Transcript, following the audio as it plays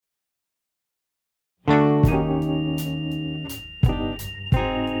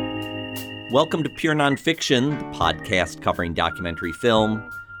Welcome to Pure Nonfiction, the podcast covering documentary film.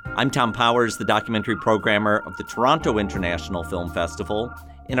 I'm Tom Powers, the documentary programmer of the Toronto International Film Festival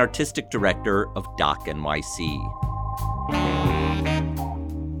and artistic director of Doc NYC.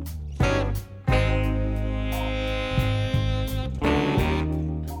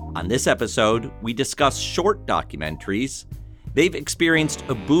 On this episode, we discuss short documentaries. They've experienced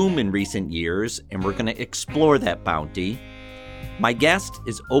a boom in recent years, and we're going to explore that bounty. My guest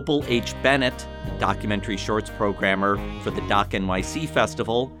is Opal H. Bennett, the documentary shorts programmer for the Doc NYC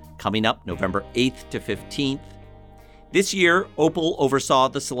Festival, coming up November 8th to 15th. This year, Opal oversaw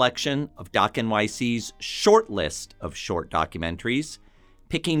the selection of Doc NYC's short list of short documentaries,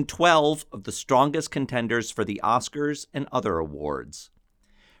 picking 12 of the strongest contenders for the Oscars and other awards.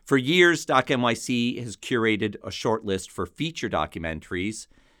 For years, Doc NYC has curated a short list for feature documentaries.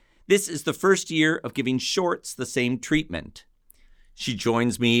 This is the first year of giving shorts the same treatment. She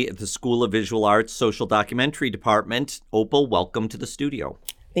joins me at the School of Visual Arts Social Documentary Department. Opal, welcome to the studio.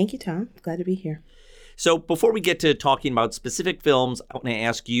 Thank you, Tom. Glad to be here. So before we get to talking about specific films, I want to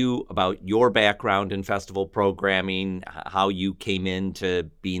ask you about your background in festival programming, how you came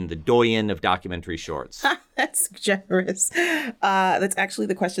into being the doyen of documentary shorts. That's generous. That's actually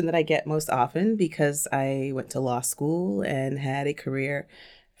the question that I get most often because I went to law school and had a career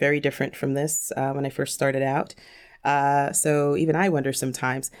very different from this when I first started out. So even I wonder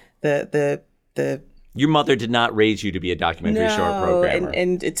sometimes Your mother did not raise you to be a documentary short programmer.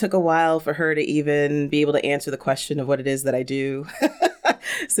 And it took a while for her to even be able to answer the question of what it is that I do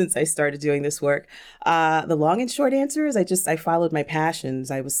since I started doing this work. The long and short answer is I followed my passions.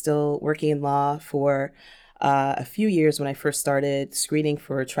 I was still working in law for a few years when I first started screening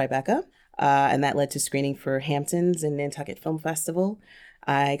for Tribeca, and that led to screening for Hamptons and Nantucket Film Festival.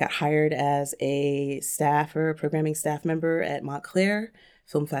 I got hired as a programming staff member at Montclair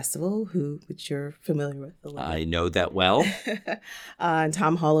Film Festival, which you're familiar with. I know that well. And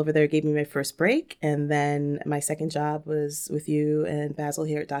Tom Hall over there gave me my first break. And then my second job was with you and Basil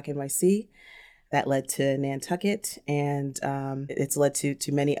here at Doc NYC. That led to Nantucket, and it's led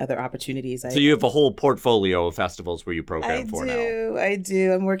to many other opportunities. So you have a whole portfolio of festivals where you program for now. I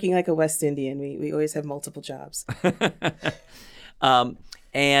do. I'm working like a West Indian. We always have multiple jobs.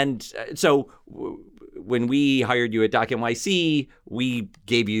 And so when we hired you at Doc NYC, we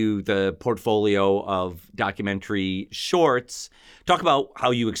gave you the portfolio of documentary shorts. Talk about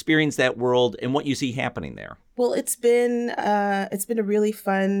how you experienced that world and what you see happening there. Well, it's been a really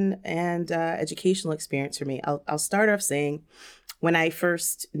fun and educational experience for me. I'll start off saying when I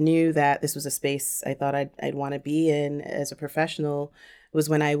first knew that this was a space I thought I'd want to be in as a professional was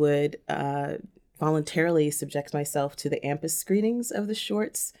when I would voluntarily subject myself to the AMPAS screenings of the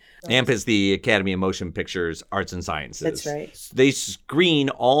shorts. AMPAS, the Academy of Motion Pictures Arts and Sciences. That's right. They screen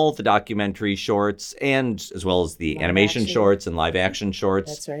all the documentary shorts and as well as the animation shorts and live action shorts.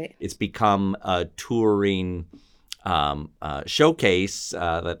 That's right. It's become a touring showcase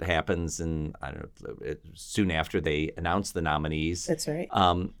that happens in, soon after they announce the nominees. That's right.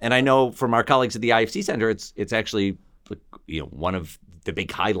 And I know from our colleagues at the IFC Center, it's actually one of the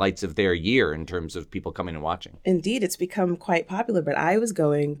big highlights of their year in terms of people coming and watching. Indeed, it's become quite popular, but I was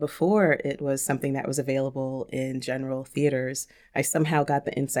going before it was something that was available in general theaters. I somehow got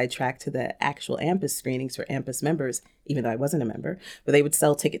the inside track to the actual AMPAS screenings for AMPAS members, even though I wasn't a member, but they would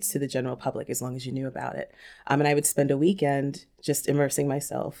sell tickets to the general public as long as you knew about it. And I would spend a weekend just immersing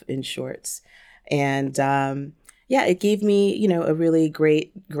myself in shorts. And it gave me, a really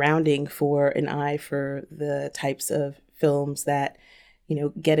great grounding for an eye for the types of films that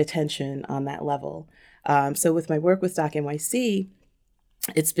get attention on that level. So with my work with Doc NYC,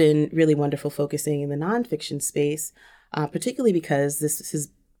 it's been really wonderful focusing in the nonfiction space, particularly because this has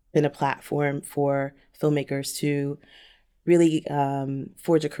been a platform for filmmakers to really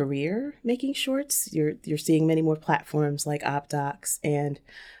forge a career making shorts. You're seeing many more platforms like OpDocs and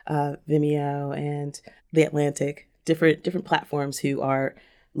Vimeo and The Atlantic, different platforms who are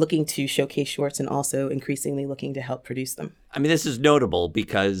looking to showcase shorts and also increasingly looking to help produce them. I mean, this is notable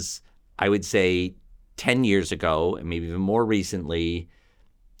because I would say 10 years ago, and maybe even more recently,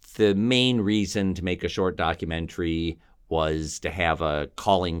 the main reason to make a short documentary was to have a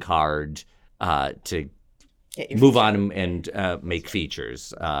calling card to move on and make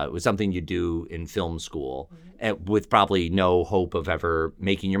features. It was something you do in film school with probably no hope of ever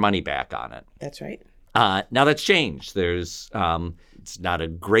making your money back on it. That's right. Now that's changed. There's It's not a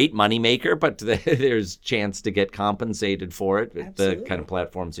great moneymaker, but there's chance to get compensated for it with the kind of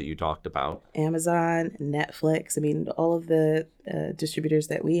platforms that you talked about. Amazon, Netflix, I mean, all of the distributors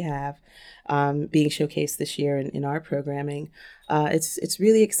that we have being showcased this year in our programming. It's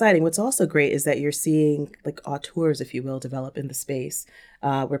really exciting. What's also great is that you're seeing like auteurs, if you will, develop in the space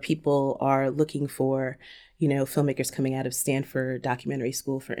where people are looking for, filmmakers coming out of Stanford Documentary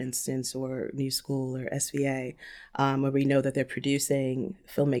School, for instance, or New School or SVA, where we know that they're producing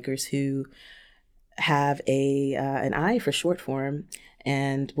filmmakers who have an eye for short form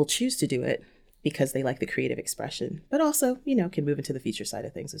and will choose to do it because they like the creative expression, but also, can move into the feature side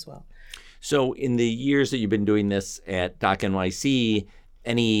of things as well. So in the years that you've been doing this at Doc NYC,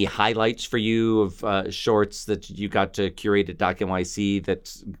 any highlights for you of shorts that you got to curate at Doc NYC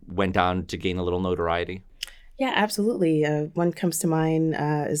that went on to gain a little notoriety? Yeah, absolutely. One comes to mind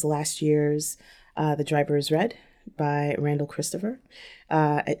is last year's The Driver is Red by Randall Christopher.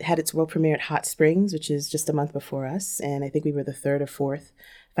 It had its world premiere at Hot Springs, which is just a month before us, and I think we were the third or fourth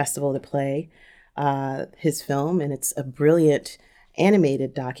festival to play his film, and it's a brilliant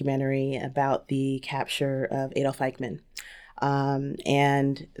animated documentary about the capture of Adolf Eichmann.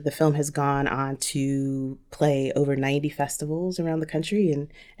 And the film has gone on to play over 90 festivals around the country and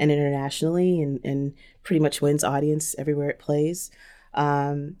internationally, and pretty much wins audience everywhere it plays.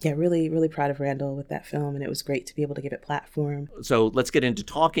 Really, really proud of Randall with that film, and it was great to be able to give it platform. So let's get into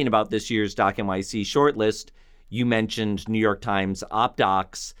talking about this year's Doc NYC shortlist. You mentioned New York Times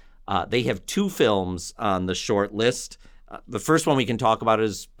OpDocs. They have 2 films on the short list. The first one we can talk about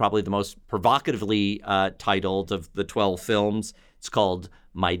is probably the most provocatively titled of the 12 films. It's called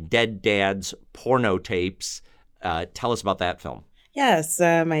My Dead Dad's Porno Tapes. Tell us about that film. Yes,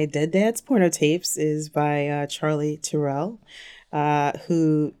 My Dead Dad's Porno Tapes is by Charlie Terrell,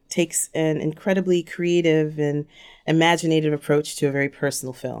 who takes an incredibly creative and imaginative approach to a very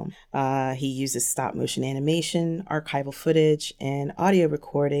personal film. He uses stop-motion animation, archival footage, and audio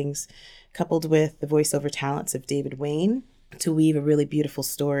recordings, coupled with the voiceover talents of David Wayne, to weave a really beautiful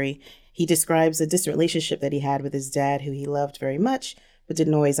story. He describes a distant relationship that he had with his dad, who he loved very much, but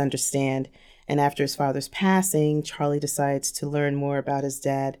didn't always understand. And after his father's passing, Charlie decides to learn more about his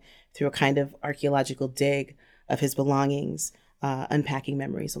dad through a kind of archaeological dig of his belongings, unpacking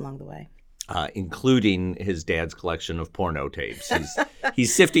memories along the way. Including his dad's collection of porno tapes.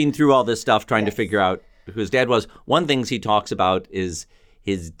 He's sifting through all this stuff, trying to figure out who his dad was. One thing he talks about is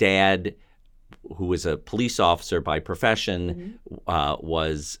his dad, who was a police officer by profession,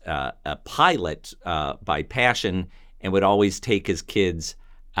 was a pilot by passion, and would always take his kids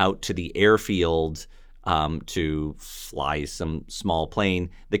out to the airfield to fly some small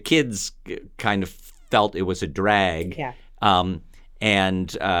plane. The kids kind of felt it was a drag. Yeah.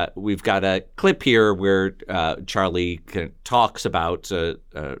 And we've got a clip here where Charlie talks about a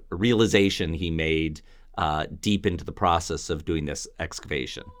realization he made deep into the process of doing this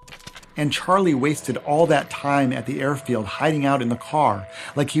excavation. And Charlie wasted all that time at the airfield hiding out in the car,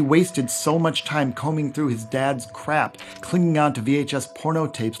 like he wasted so much time combing through his dad's crap, clinging on to VHS porno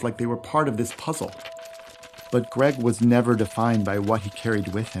tapes like they were part of this puzzle. But Greg was never defined by what he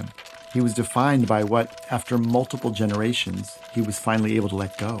carried with him. He was defined by what, after multiple generations, he was finally able to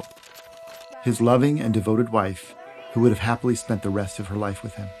let go. His loving and devoted wife, who would have happily spent the rest of her life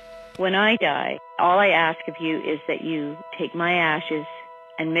with him. When I die, all I ask of you is that you take my ashes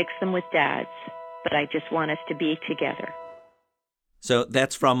and mix them with Dad's, but I just want us to be together. So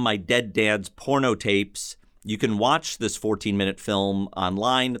that's from My Dead Dad's Porno Tapes. You can watch this 14-minute film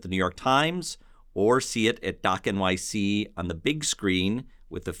online at the New York Times or see it at Doc NYC on the big screen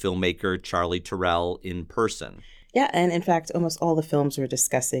with the filmmaker Charlie Terrell in person. Yeah, and in fact, almost all the films we're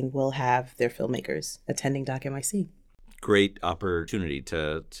discussing will have their filmmakers attending Doc NYC. Great opportunity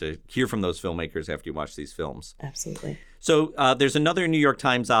to hear from those filmmakers after you watch these films. Absolutely. So there's another New York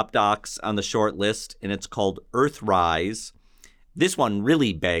Times OpDocs on the short list, and it's called Earthrise. This one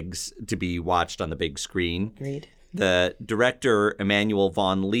really begs to be watched on the big screen. Agreed. The director, Emanuel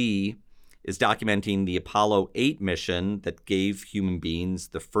Vaughn Lee, is documenting the Apollo 8 mission that gave human beings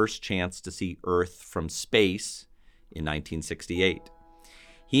the first chance to see Earth from space in 1968.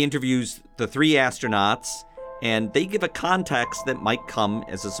 He interviews the 3 astronauts, and they give a context that might come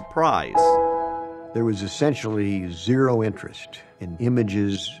as a surprise. There was essentially zero interest in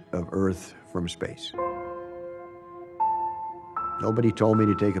images of Earth from space. Nobody told me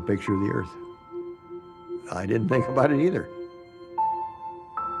to take a picture of the Earth. I didn't think about it either.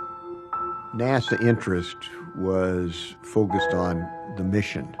 NASA interest was focused on the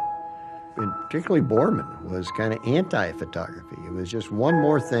mission. And particularly Borman was kind of anti-photography. It was just one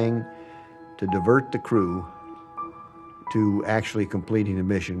more thing to divert the crew to actually completing the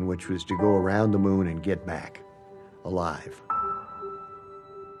mission, which was to go around the moon and get back alive.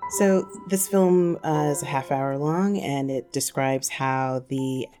 So this film is a half hour long, and it describes how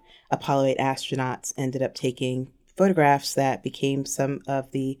the Apollo 8 astronauts ended up taking photographs that became some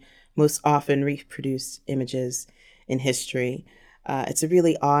of the most often reproduced images in history. It's a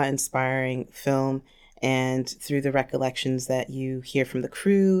really awe-inspiring film, and through the recollections that you hear from the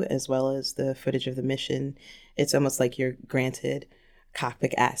crew, as well as the footage of the mission, it's almost like you're granted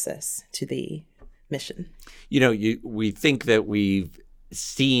cockpit access to the mission. We think that we've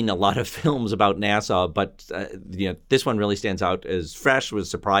seen a lot of films about NASA, but this one really stands out as fresh, was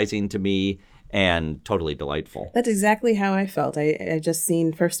surprising to me, and totally delightful. That's exactly how I felt. I just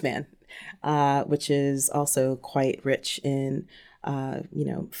seen First Man, which is also quite rich in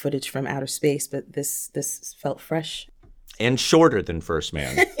footage from outer space, but this felt fresh. And shorter than First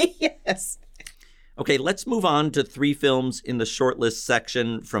Man. Yes. Okay, let's move on to 3 films in the shortlist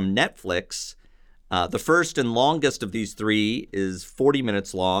section from Netflix. The first and longest of these 3 is 40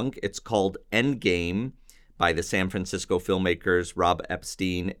 minutes long. It's called Endgame by the San Francisco filmmakers Rob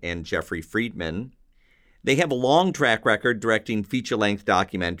Epstein and Jeffrey Friedman. They have a long track record directing feature-length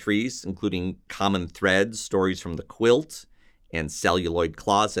documentaries, including Common Threads, Stories from the Quilt, and Celluloid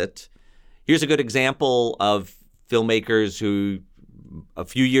Closet. Here's a good example of filmmakers who a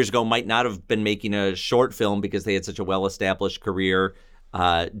few years ago might not have been making a short film because they had such a well-established career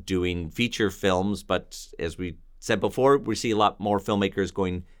doing feature films. But as we said before, we see a lot more filmmakers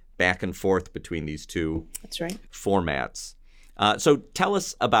going back and forth between these two formats. So tell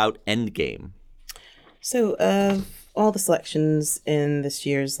us about Endgame. So of all the selections in this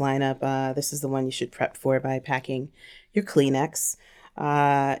year's lineup, this is the one you should prep for by packing your Kleenex.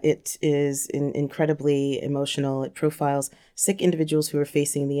 It is incredibly emotional. It profiles sick individuals who are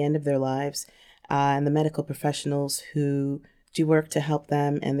facing the end of their lives and the medical professionals who do work to help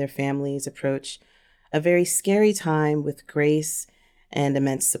them and their families approach a very scary time with grace and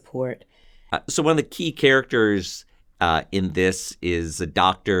immense support. So one of the key characters in this is a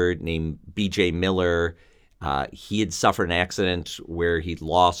doctor named B.J. Miller. He had suffered an accident where he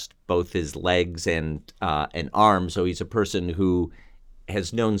lost both his legs and an arm. So he's a person who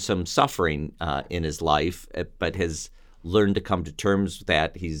has known some suffering in his life, but has learned to come to terms with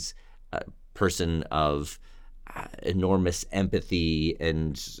that. He's a person of enormous empathy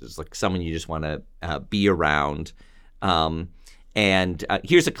and is like someone you just want to be around. And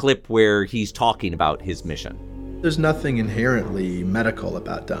here's a clip where he's talking about his mission. There's nothing inherently medical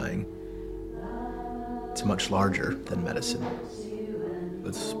about dying. It's much larger than medicine.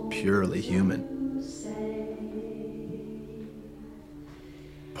 It's purely human.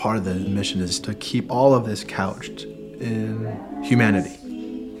 Part of the mission is to keep all of this couched in humanity.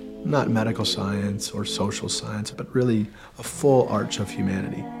 Not medical science or social science, but really a full arch of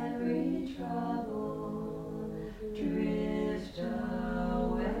humanity.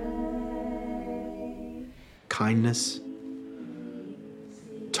 Kindness,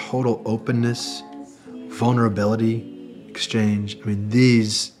 total openness, vulnerability, exchange. I mean,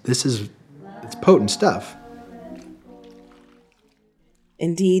 it's potent stuff.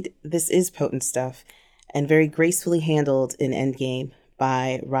 Indeed, this is potent stuff, and very gracefully handled in Endgame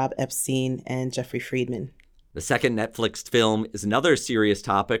by Rob Epstein and Jeffrey Friedman. The second Netflix film is another serious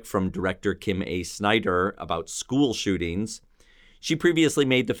topic from director Kim A. Snyder about school shootings. She previously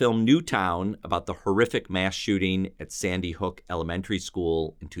made the film Newtown about the horrific mass shooting at Sandy Hook Elementary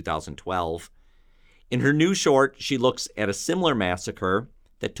School in 2012. In her new short, she looks at a similar massacre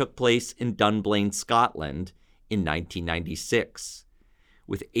that took place in Dunblane, Scotland in 1996.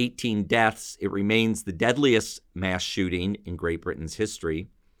 With 18 deaths, it remains the deadliest mass shooting in Great Britain's history.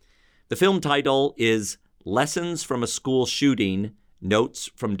 The film title is Lessons from a School Shooting, Notes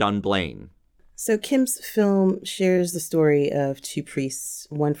from Dunblane. So Kim's film shares the story of 2 priests,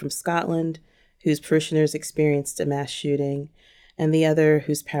 one from Scotland, whose parishioners experienced a mass shooting, and the other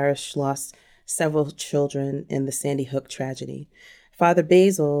whose parish lost several children in the Sandy Hook tragedy. Father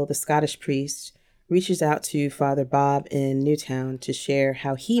Basil, the Scottish priest, reaches out to Father Bob in Newtown to share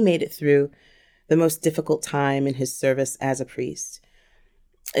how he made it through the most difficult time in his service as a priest.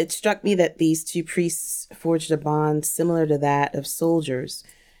 It struck me that these 2 priests forged a bond similar to that of soldiers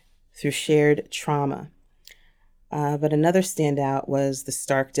through shared trauma. But another standout was the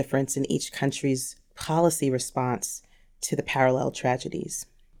stark difference in each country's policy response to the parallel tragedies.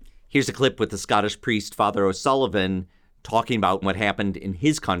 Here's a clip with the Scottish priest, Father O'Sullivan, talking about what happened in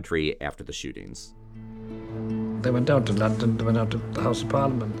his country after the shootings. They went down to London, they went out to the House of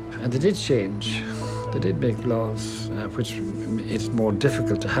Parliament, and they did change. They did make laws, which it's more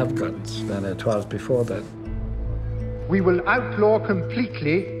difficult to have guns than it was before that. We will outlaw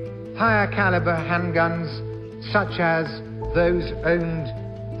completely higher caliber handguns such as those owned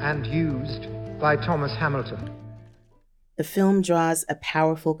and used by Thomas Hamilton. The film draws a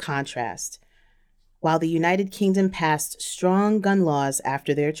powerful contrast. While the United Kingdom passed strong gun laws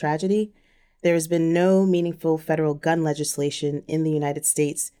after their tragedy, there has been no meaningful federal gun legislation in the United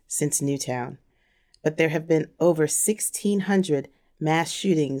States since Newtown. But there have been over 1,600 mass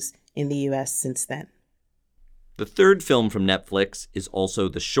shootings in the U.S. since then. The third film from Netflix is also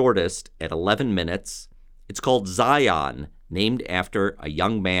the shortest at 11 minutes. It's called Zion, named after a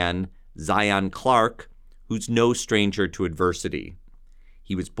young man, Zion Clark, who's no stranger to adversity.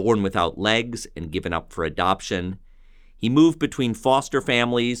 He was born without legs and given up for adoption. He moved between foster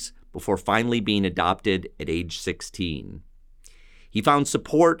families before finally being adopted at age 16. He found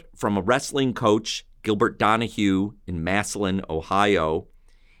support from a wrestling coach, Gilbert Donahue, in Massillon, Ohio.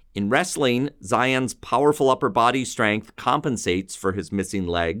 In wrestling, Zion's powerful upper body strength compensates for his missing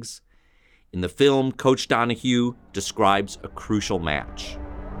legs. In the film, Coach Donahue describes a crucial match.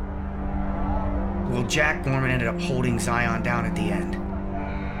 Well, Jack Borman ended up holding Zion down at the end.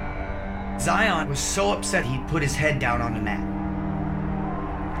 Zion was so upset he'd put his head down on the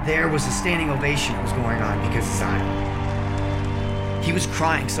mat. There was a standing ovation that was going on because of Zion. He was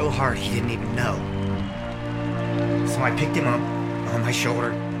crying so hard he didn't even know. So I picked him up on my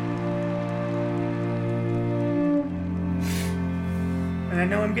shoulder. And I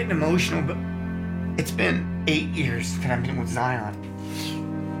know I'm getting emotional, but it's been 8 years that I've been with Zion.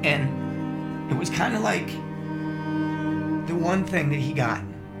 And it was kind of like the one thing that he got.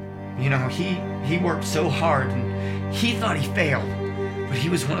 You know, he worked so hard and he thought he failed, but he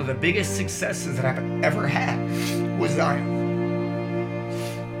was one of the biggest successes that I've ever had was Zion.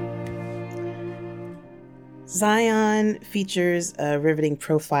 Zion features a riveting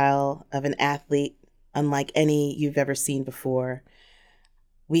profile of an athlete unlike any you've ever seen before.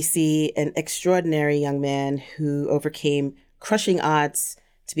 We see an extraordinary young man who overcame crushing odds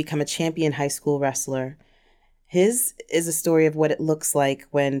to become a champion high school wrestler. His is a story of what it looks like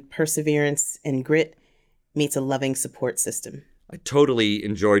when perseverance and grit meets a loving support system. I totally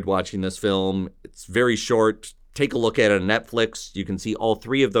enjoyed watching this film. It's very short. Take a look at it on Netflix. You can see all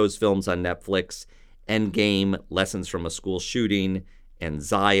three of those films on Netflix: Endgame, Lessons from a School Shooting, and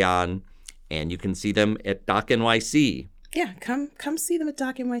Zion. And you can see them at Doc NYC. Yeah, come see them at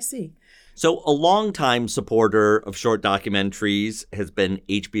Doc NYC. So a longtime supporter of short documentaries has been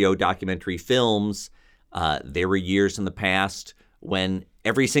HBO Documentary Films. There were years in the past when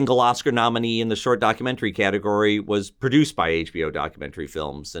every single Oscar nominee in the short documentary category was produced by HBO Documentary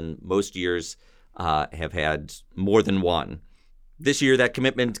Films, and most years have had more than one. This year, that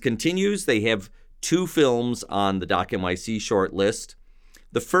commitment continues. They have 2 films on the Doc NYC short list.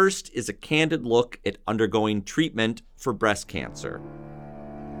 The first is a candid look at undergoing treatment for breast cancer.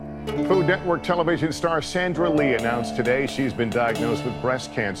 Food Network television star Sandra Lee announced today she's been diagnosed with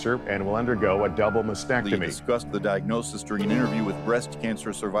breast cancer and will undergo a double mastectomy. Lee discussed the diagnosis during an interview with breast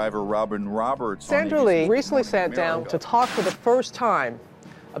cancer survivor Robin Roberts. Sandra Lee recently sat down to talk for the first time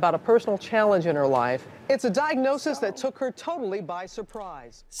about a personal challenge in her life. It's a diagnosis that took her totally by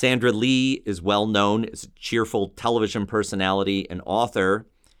surprise. Sandra Lee is well known as a cheerful television personality and author.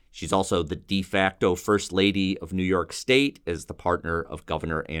 She's also the de facto First Lady of New York State as the partner of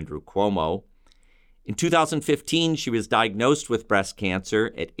Governor Andrew Cuomo. In 2015, she was diagnosed with breast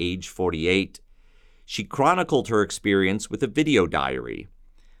cancer at age 48. She chronicled her experience with a video diary.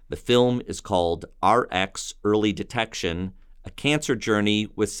 The film is called RX Early Detection, A Cancer Journey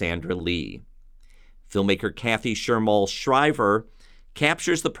with Sandra Lee. Filmmaker Kathy Shermall Shriver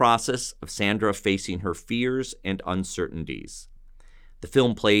captures the process of Sandra facing her fears and uncertainties. The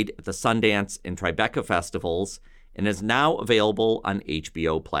film played at the Sundance and Tribeca festivals and is now available on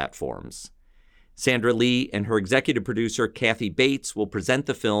HBO platforms. Sandra Lee and her executive producer Kathy Bates will present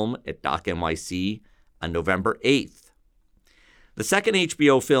the film at Doc NYC on November 8th. The second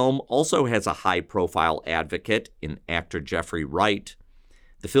HBO film also has a high-profile advocate in actor Jeffrey Wright.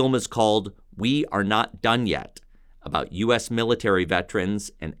 The film is called We Are Not Done Yet, about U.S. military veterans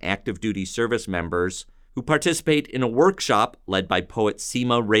and active duty service members who participate in a workshop led by poet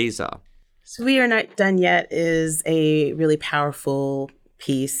Seema Reza. So We Are Not Done Yet is a really powerful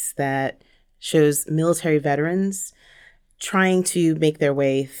piece that shows military veterans trying to make their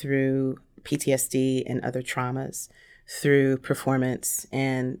way through PTSD and other traumas through performance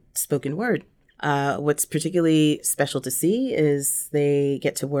and spoken word. What's particularly special to see is they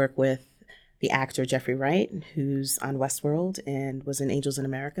get to work with the actor Jeffrey Wright, who's on Westworld and was in Angels in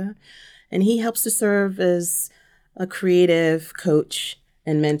America. And he helps to serve as a creative coach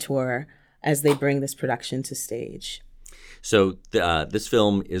and mentor as they bring this production to stage. So this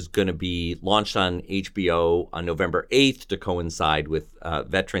film is going to be launched on HBO on November 8th to coincide with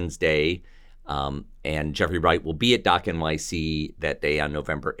Veterans Day. And Jeffrey Wright will be at Doc NYC that day on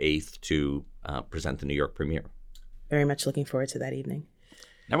November 8th to present the New York premiere. Very much looking forward to that evening.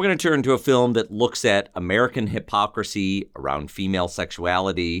 Now we're going to turn to a film that looks at American hypocrisy around female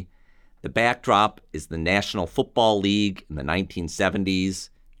sexuality. The backdrop is the National Football League in the 1970s,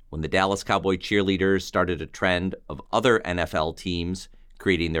 when the Dallas Cowboy cheerleaders started a trend of other NFL teams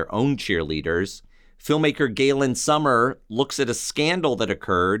creating their own cheerleaders. Filmmaker Galen Summer looks at a scandal that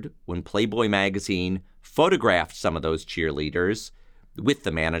occurred when Playboy magazine photographed some of those cheerleaders with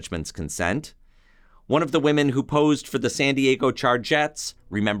the management's consent. One of the women who posed for the San Diego Chargettes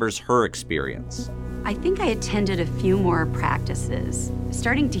remembers her experience. I think I attended a few more practices,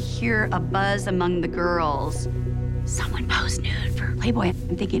 starting to hear a buzz among the girls. Someone posed nude for Playboy.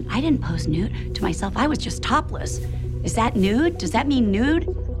 I'm thinking, I didn't pose nude. To myself, I was just topless. Is that nude? Does that mean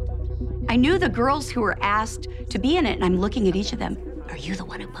nude? I knew the girls who were asked to be in it, and I'm looking at each of them. Are you the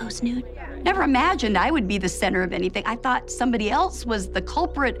one who posed nude? Never imagined I would be the center of anything. I thought somebody else was the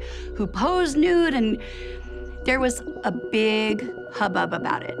culprit who posed nude, and there was a big hubbub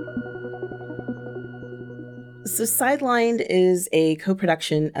about it. So Sidelined is a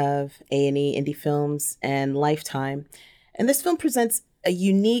co-production of A&E Indie Films and Lifetime. And this film presents a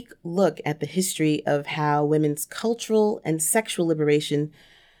unique look at the history of how women's cultural and sexual liberation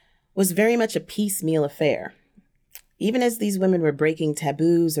was very much a piecemeal affair. Even as these women were breaking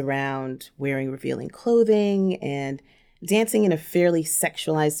taboos around wearing revealing clothing and dancing in a fairly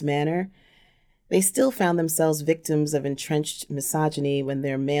sexualized manner, they still found themselves victims of entrenched misogyny when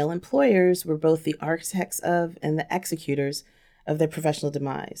their male employers were both the architects of and the executors of their professional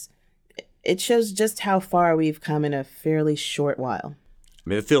demise. It shows just how far we've come in a fairly short while. I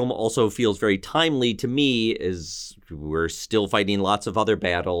mean, the film also feels very timely to me as we're still fighting lots of other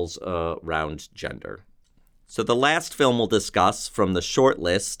battles around gender. So the last film we'll discuss from the short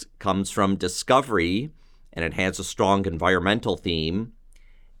list comes from Discovery, and it has a strong environmental theme.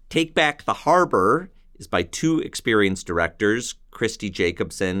 Take Back the Harbor is by two experienced directors, Christy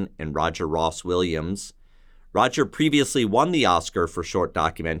Jacobson and Roger Ross Williams. Roger previously won the Oscar for short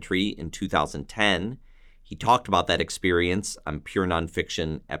documentary in 2010. He talked about that experience on Pure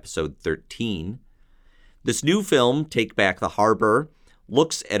Nonfiction, episode 13. This new film, Take Back the Harbor,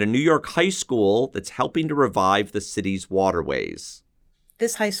 looks at a New York high school that's helping to revive the city's waterways.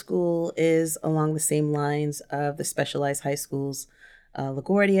 This high school is along the same lines of the specialized high schools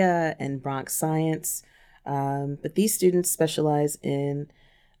LaGuardia and Bronx Science, but these students specialize in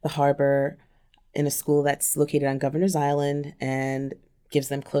the harbor in a school that's located on Governor's Island and gives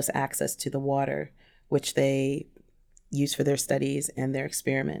them close access to the water, which they use for their studies and their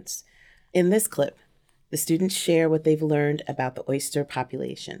experiments. In this clip, the students share what they've learned about the oyster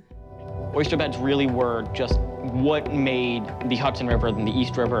population. Oyster beds really were just what made the Hudson River and the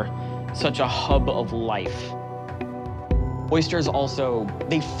East River such a hub of life. Oysters also,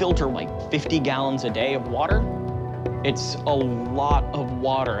 they filter like 50 gallons a day of water. It's a lot of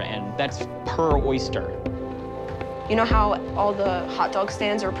water, and that's per oyster. You know how all the hot dog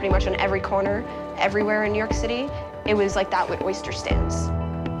stands are pretty much on every corner, everywhere in New York City? It was like that with oyster stands.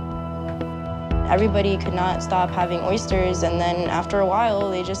 Everybody could not stop having oysters, and then after a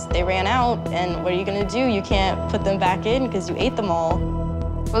while, they ran out, and what are you gonna do? You can't put them back in because you ate them all.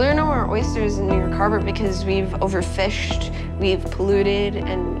 Well, there are no more oysters in New York Harbor because we've overfished, we've polluted,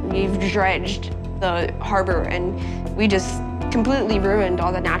 and we've dredged the harbor, and we just completely ruined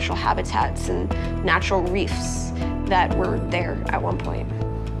all the natural habitats and natural reefs that were there at one point.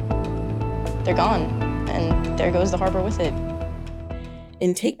 They're gone, and there goes the harbor with it.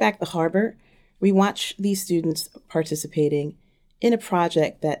 In Take Back the Harbor, we watch these students participating in a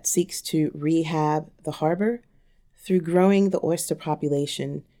project that seeks to rehab the harbor through growing the oyster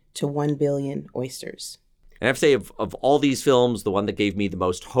population to 1 billion oysters. And I have to say, of all these films, the one that gave me the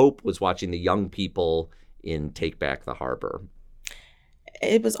most hope was watching the young people in Take Back the Harbor.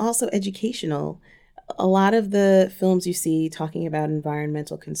 It was also educational. A lot of the films you see talking about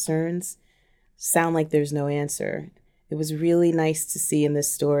environmental concerns sound like there's no answer. It was really nice to see in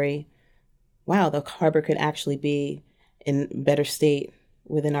this story, wow, the harbor could actually be in better state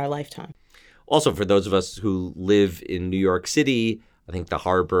within our lifetime. Also, for those of us who live in New York City, I think the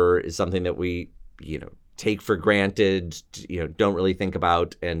harbor is something that we, take for granted, don't really think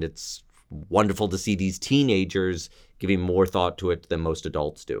about. And it's wonderful to see these teenagers giving more thought to it than most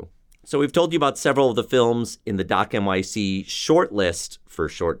adults do. So we've told you about several of the films in the Doc NYC short list for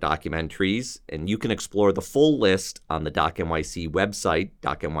short documentaries, and you can explore the full list on the Doc NYC website,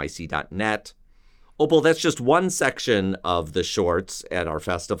 docnyc.net. Opal, that's just one section of the shorts at our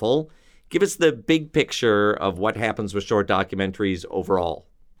festival. Give us the big picture of what happens with short documentaries overall.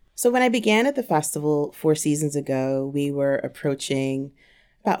 So when I began at the festival 4 seasons ago, we were approaching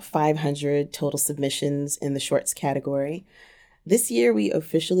about 500 total submissions in the shorts category. This year, we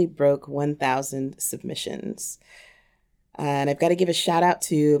officially broke 1,000 submissions. And I've got to give a shout out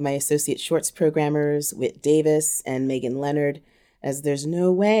to my associate shorts programmers, Whit Davis and Megan Leonard, as there's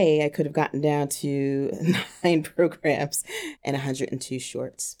no way I could have gotten down to 9 programs and 102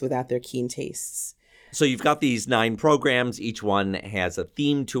 shorts without their keen tastes. So you've got these 9 programs. Each one has a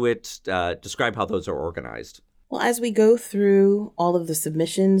theme to it. Describe how those are organized. Well, as we go through all of the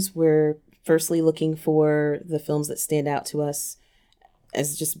submissions, we're firstly looking for the films that stand out to us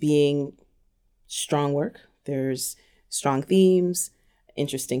as just being strong work. There's strong themes,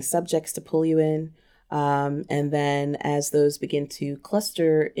 interesting subjects to pull you in. And then as those begin to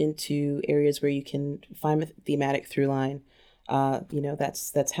cluster into areas where you can find a thematic through line,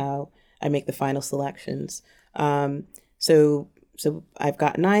 that's how I make the final selections. So I've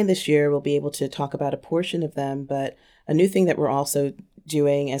got 9 this year. We'll be able to talk about a portion of them, but a new thing that we're also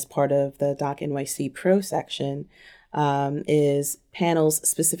doing as part of the Doc NYC Pro section is panels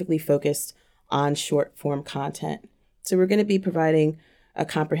specifically focused on short form content. So we're going to be providing a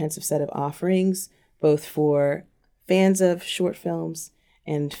comprehensive set of offerings, both for fans of short films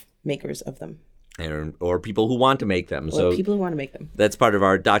and makers of them. Or people who want to make them. Or people who want to make them. That's part of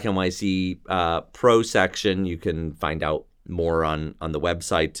our Doc NYC Pro section. You can find out more on the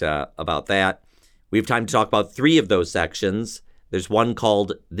website about that. We have time to talk about 3 of those sections. There's one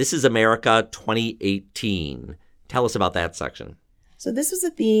called This is America 2018. Tell us about that section. So this was a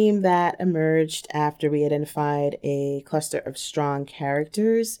theme that emerged after we identified a cluster of strong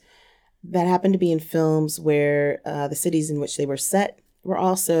characters that happened to be in films where the cities in which they were set were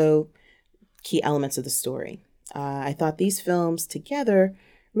also key elements of the story. I thought these films together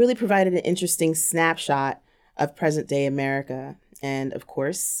really provided an interesting snapshot of present-day America. And of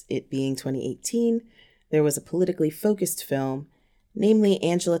course, it being 2018, there was a politically focused film, namely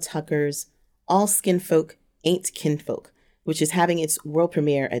Angela Tucker's All Skin Folk Ain't Kinfolk, which is having its world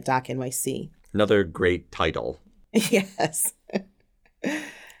premiere at Doc NYC. Another great title. Yes.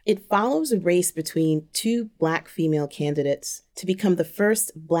 It follows a race between 2 Black female candidates to become the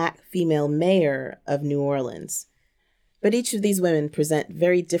first Black female mayor of New Orleans. But each of these women present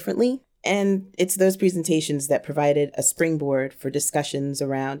very differently, and it's those presentations that provided a springboard for discussions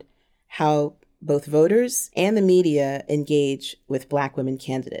around how both voters and the media engage with Black women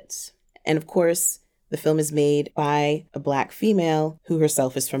candidates. And of course, the film is made by a Black female who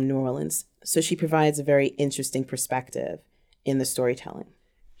herself is from New Orleans, so she provides a very interesting perspective in the storytelling.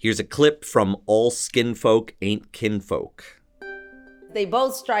 Here's a clip from All Skin Folk Ain't Kinfolk. They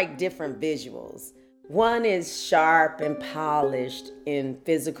both strike different visuals. One is sharp and polished in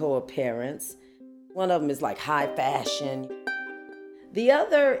physical appearance. One of them is like high fashion. The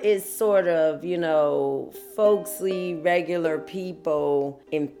other is sort of, folksy, regular people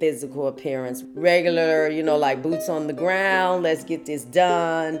in physical appearance. Regular, like boots on the ground, let's get this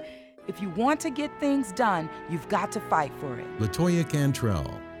done. If you want to get things done, you've got to fight for it. Latoya Cantrell,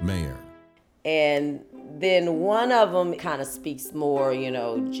 mayor. And then one of them kind of speaks more,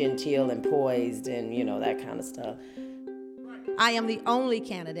 genteel and poised and, that kind of stuff. I am the only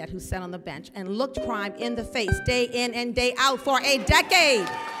candidate who sat on the bench and looked crime in the face day in and day out for a decade.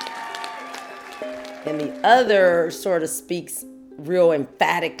 And the other sort of speaks real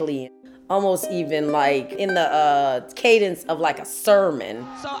emphatically, almost even like in the cadence of like a sermon.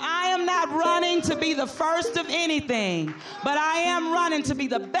 So I am not running to be the first of anything, but I am running to be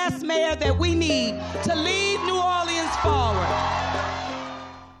the best mayor that we need to lead New Orleans forward.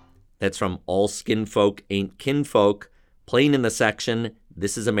 That's from All Skin Folk Ain't Kinfolk, playing in the section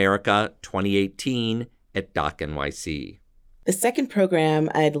This is America 2018 at Doc NYC. The second program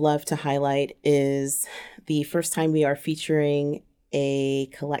I'd love to highlight is the first time we are featuring a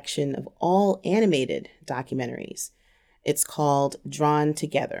collection of all animated documentaries. It's called Drawn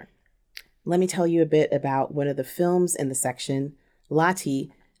Together. Let me tell you a bit about one of the films in the section,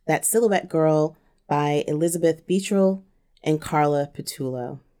 Lottie, That Silhouette Girl by Elizabeth Beatrill and Carla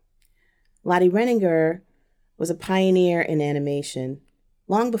Petullo. Lottie Renninger was a pioneer in animation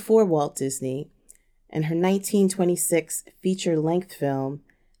long before Walt Disney, and her 1926 feature-length film,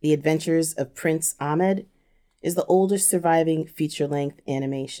 The Adventures of Prince Ahmed, is the oldest surviving feature-length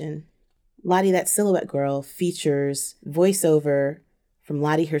animation. Lottie, That Silhouette Girl features voiceover from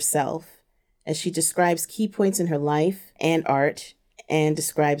Lottie herself as she describes key points in her life and art and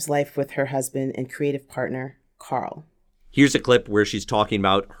describes life with her husband and creative partner, Carl. Here's a clip where she's talking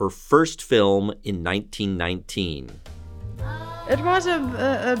about her first film in 1919. It was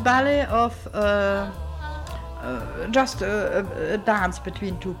a ballet of just a dance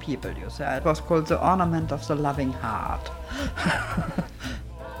between two people, you say. It was called The Ornament of the Loving Heart.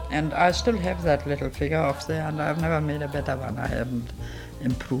 And I still have that little figure of there, and I've never made a better one. I haven't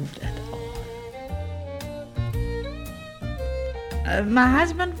improved at all. My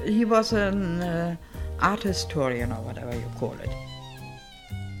husband, he was an art historian, or whatever you call it.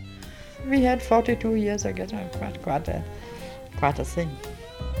 We had 42 years together, quite a thing.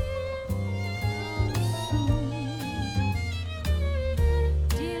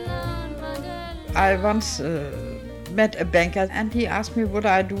 I once met a banker, and he asked me would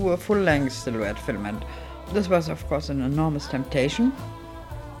I do a full-length silhouette film, and this was of course an enormous temptation.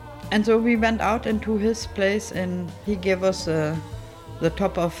 And so we went out into his place, and he gave us the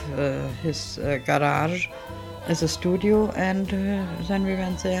top of his garage as a studio, and then we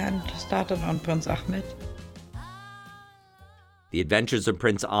went there and started on Prince Ahmed. The Adventures of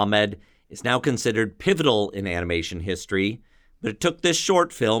Prince Ahmed is now considered pivotal in animation history, but it took this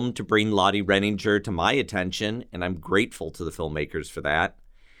short film to bring Lottie Renninger to my attention, and I'm grateful to the filmmakers for that.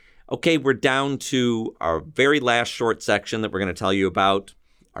 Okay, we're down to our very last short section that we're going to tell you about.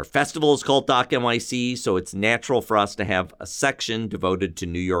 Our festival is called Doc NYC, so it's natural for us to have a section devoted to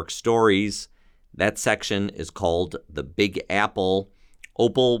New York stories. That section is called The Big Apple.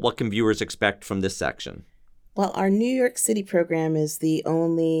 Opal, what can viewers expect from this section? Well, our New York City program is the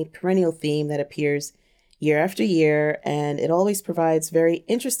only perennial theme that appears year after year, and it always provides very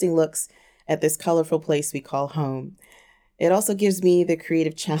interesting looks at this colorful place we call home. It also gives me the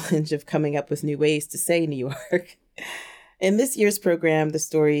creative challenge of coming up with new ways to say New York. In this year's program, the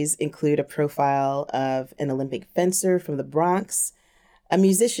stories include a profile of an Olympic fencer from the Bronx, a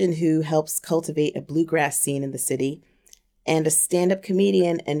musician who helps cultivate a bluegrass scene in the city, and a stand-up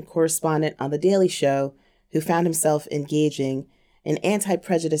comedian and correspondent on The Daily Show who found himself engaging in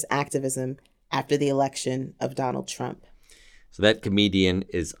anti-prejudice activism after the election of Donald Trump. So that comedian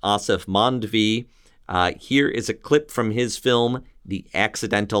is Asif Mandvi. Here is a clip from his film, The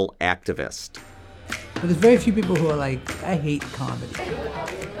Accidental Activist. But there's very few people who are like, I hate comedy.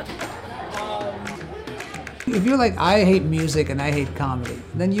 If you're like, I hate music and I hate comedy,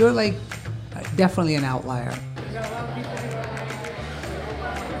 then you're like definitely an outlier.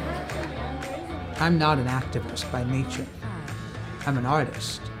 I'm not an activist by nature. I'm an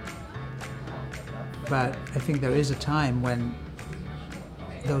artist. But I think there is a time when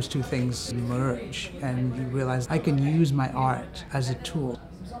those two things merge and you realize I can use my art as a tool.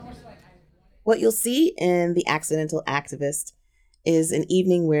 What you'll see in The Accidental Activist is an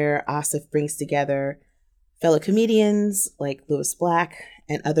evening where Asif brings together fellow comedians like Louis Black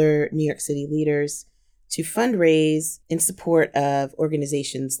and other New York City leaders to fundraise in support of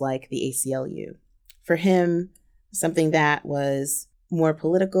organizations like the ACLU. For him, something that was more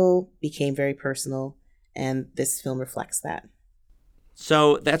political became very personal, and this film reflects that.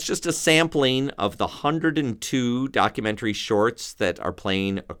 So that's just a sampling of the 102 documentary shorts that are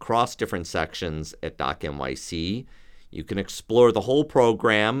playing across different sections at Doc NYC. You can explore the whole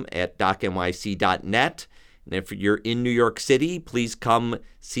program at docnyc.net. And if you're in New York City, please come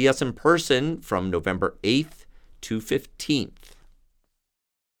see us in person from November 8th to 15th.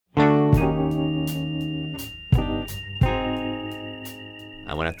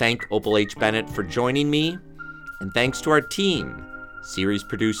 I want to thank Opal H. Bennett for joining me, and thanks to our team, series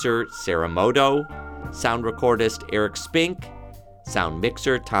producer Sarah Moto, sound recordist Eric Spink, sound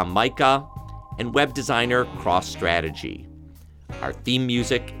mixer Tom Micah, and web designer Cross Strategy. Our theme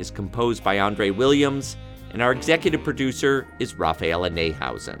music is composed by Andre Williams, and our executive producer is Rafaela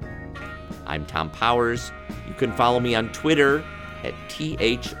Nehausen. I'm Tom Powers. You can follow me on Twitter at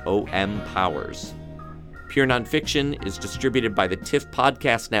THOMPowers. Pure Nonfiction is distributed by the TIFF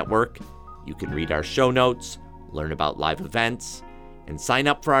Podcast Network. You can read our show notes, learn about live events, and sign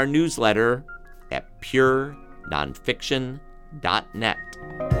up for our newsletter at purenonfiction.net.